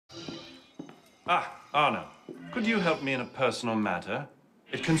Ah, Arno, could you help me in a personal matter?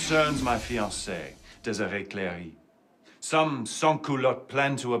 It concerns my fiancée, Désirée Cléry. Some sans-culotte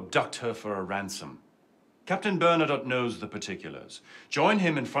plan to abduct her for a ransom. Captain Bernadotte knows the particulars. Join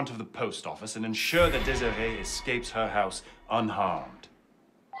him in front of the post office and ensure that Désirée escapes her house unharmed.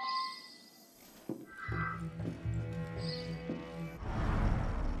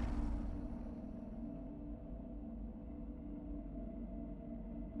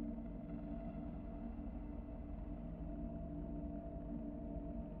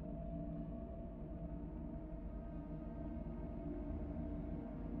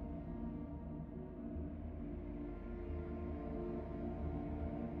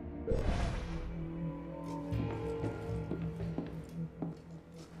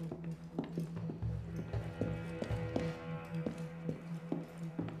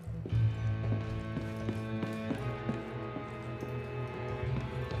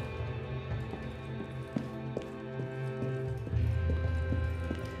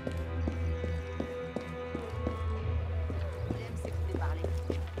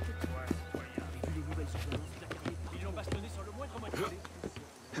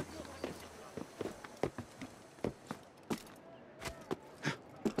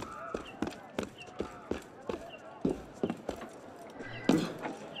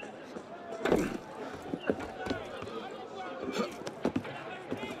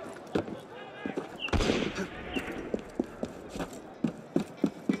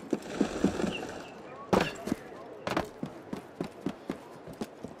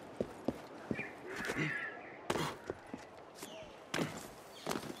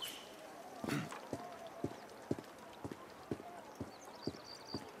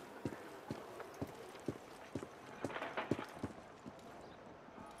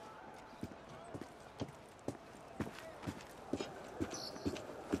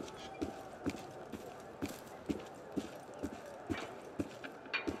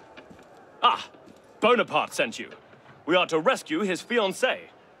 Ah! Bonaparte sent you. We are to rescue his fiancée.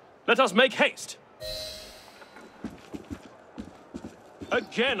 Let us make haste.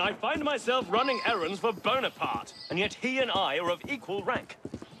 Again, I find myself running errands for Bonaparte, and yet he and I are of equal rank.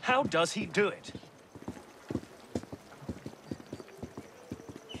 How does he do it?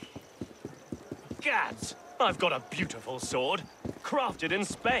 Gads! I've got a beautiful sword, crafted in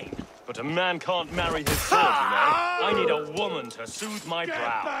Spain. But a man can't marry his sword, you know. I need a woman to soothe my brow.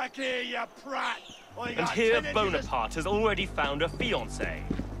 Get back here, you brat! And here Bonaparte has already found a fiancée.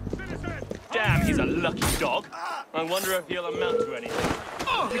 Damn, he's a lucky dog. I wonder if he'll amount to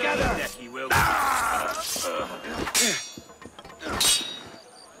anything. Together! Yes, he will.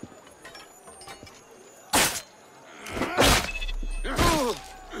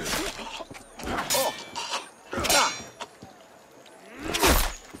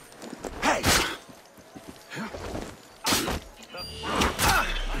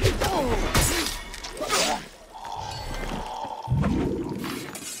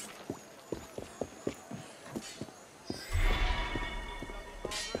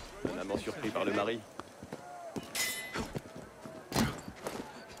 Surpris par le mari.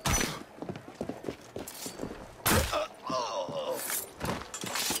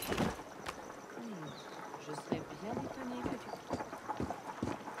 Je serais bien étonnée que tu...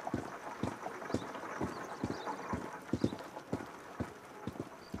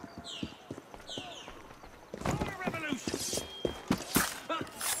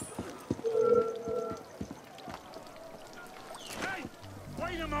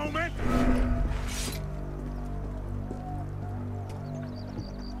 Wait a moment!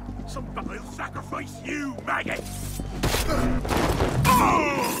 Somebody'll sacrifice you, maggot!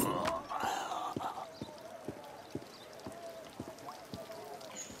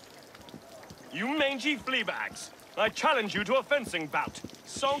 You mangy fleabags! I challenge you to a fencing bout.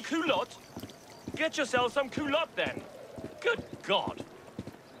 Sans culotte? Get yourself some culotte then. Good God!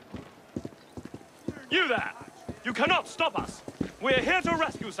 You there! You cannot stop us! We're here to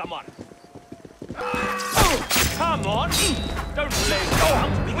rescue someone! Come on! Don't lay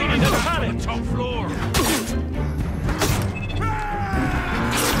down! We need a challenge! Top floor!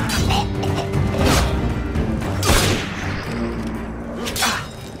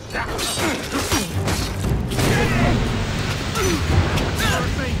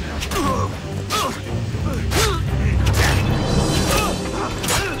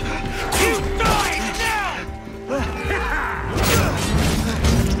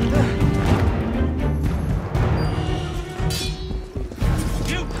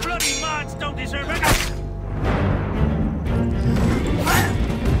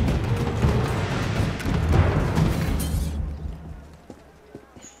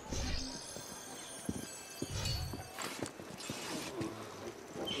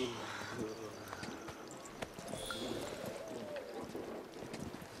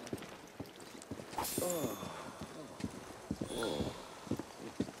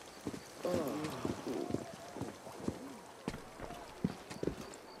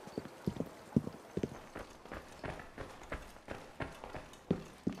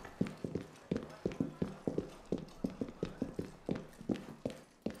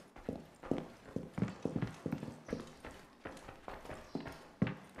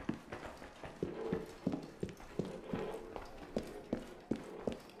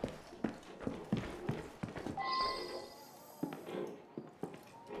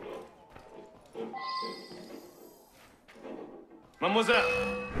 Mademoiselle,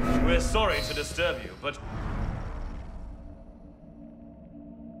 we're sorry to disturb you, but...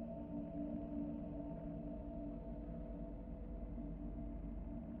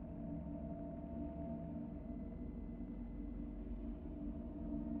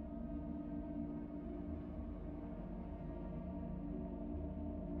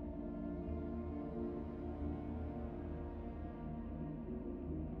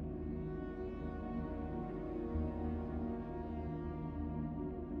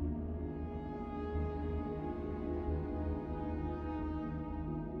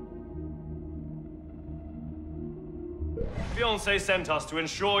 Fiancée sent us to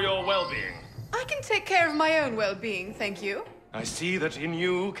ensure your well-being. I can take care of my own well-being, thank you. I see that in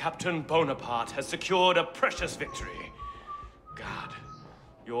you, Captain Bonaparte has secured a precious victory. God,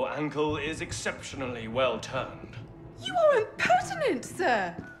 your ankle is exceptionally well turned. You are impertinent,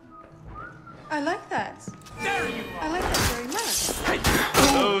 sir. I like that. There you are! I like that very much.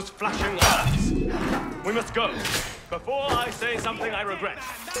 Those flashing eyes. We must go, before I say something I regret,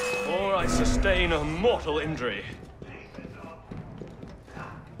 or I sustain a mortal injury.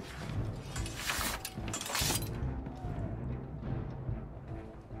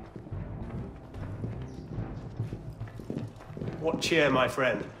 What cheer, my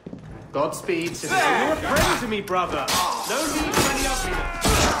friend? Godspeed, citizen. You're a friend to me, brother. No need for any ugliness.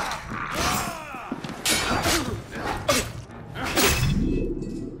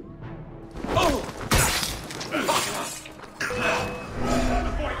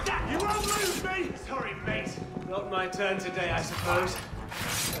 You won't lose me! Sorry, mate. Not my turn today, I suppose.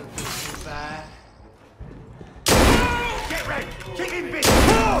 Don't feel too bad. Get ready! Kick him, bitch!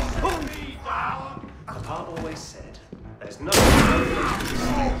 Papa always said, there's nothing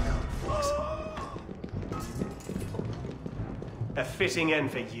a fitting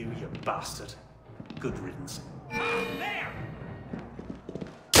end for you, you bastard. Good riddance. There!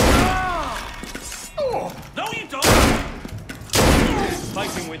 No, you don't!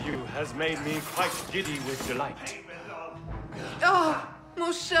 Fighting with you has made me quite giddy with delight. Oh,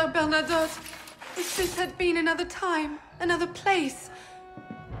 mon cher Bernadotte. If this had been another time, another place.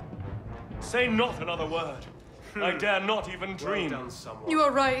 Say not another word. I dare not even dream. Well done, someone. You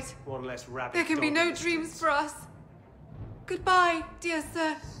are right. One less rabbit. There can be dog no in the dreams streets. for us. Goodbye, dear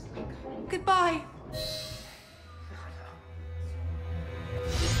sir. Goodbye.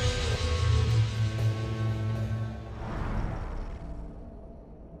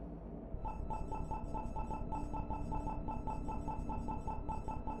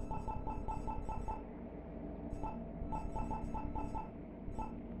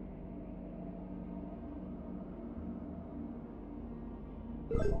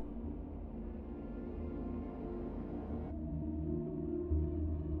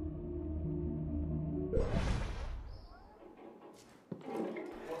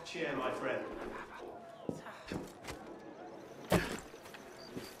 What cheer, my friend?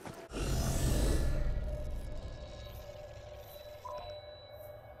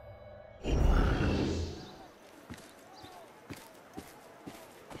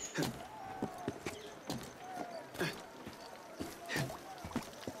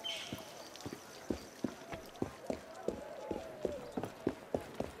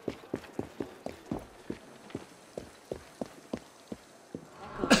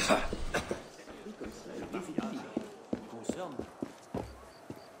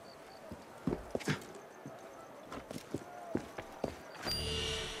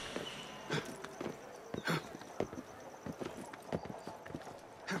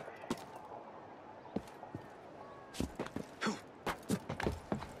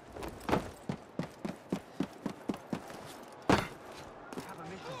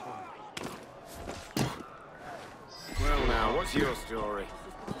 Well now, what's your story?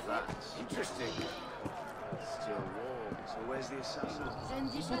 That's interesting. Still warm. So where's the assassin?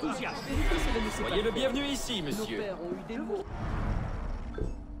 Soyez le bienvenu ici, monsieur.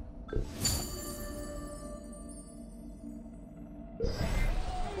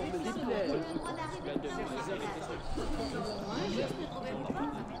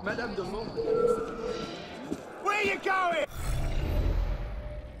 Madame de Mont. Where you going?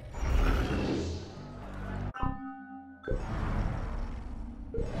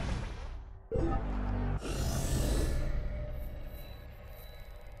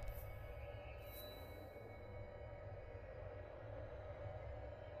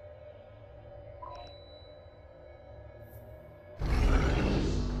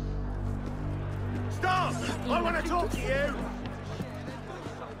 Stop! I want to talk to you!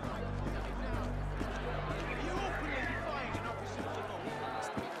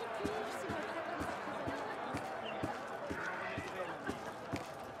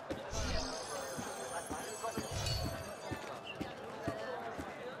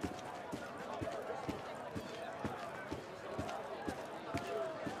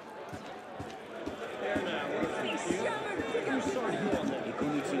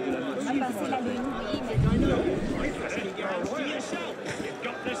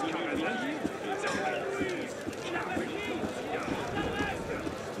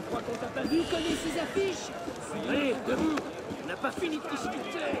 vu comme ces affiches? Allez, debout. On n'a pas fini de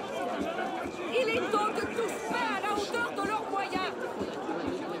discuter. Il est temps que tous fassent à la hauteur de leurs moyens.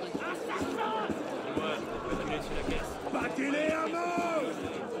 Battez-les à mort.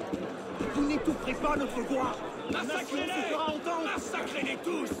 Vous n'étoufferez pas notre voix. Massacrez-les! Se fera entendre. Massacrez-les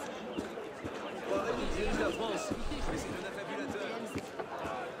tous! Dirige la France. C'est un affabulateur.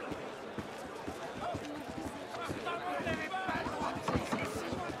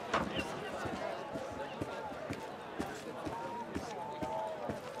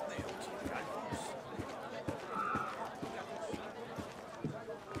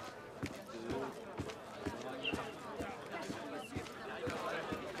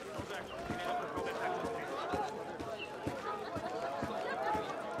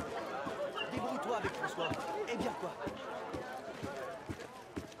 Débrouille-toi avec François. Eh bien quoi?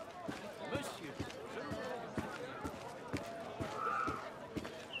 Monsieur.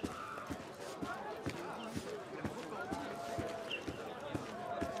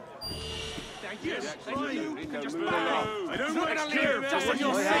 Yes, I don't want to live just when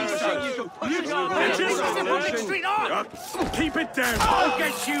you're saying so. You can't just street on. Keep it down! I'll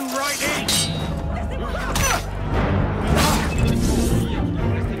get you right in!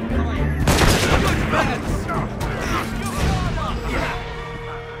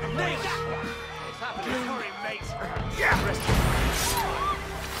 Sorry, mate.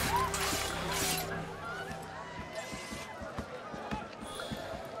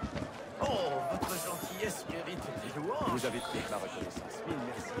 Oh, votre gentillesse mérite des louanges. Vous avez fait ma reconnaissance. Mille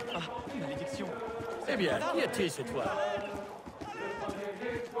merci. Ah, malédiction. Eh bien, qui a-t-il cette fois?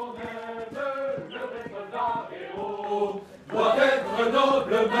 Doit être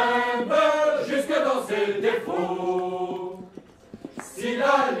noble même jusque dans ses défauts. Si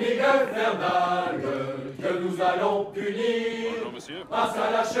la Ligue infernale que nous allons punir par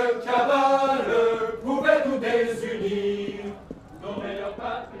sa lâche cabale pouvait nous désunir.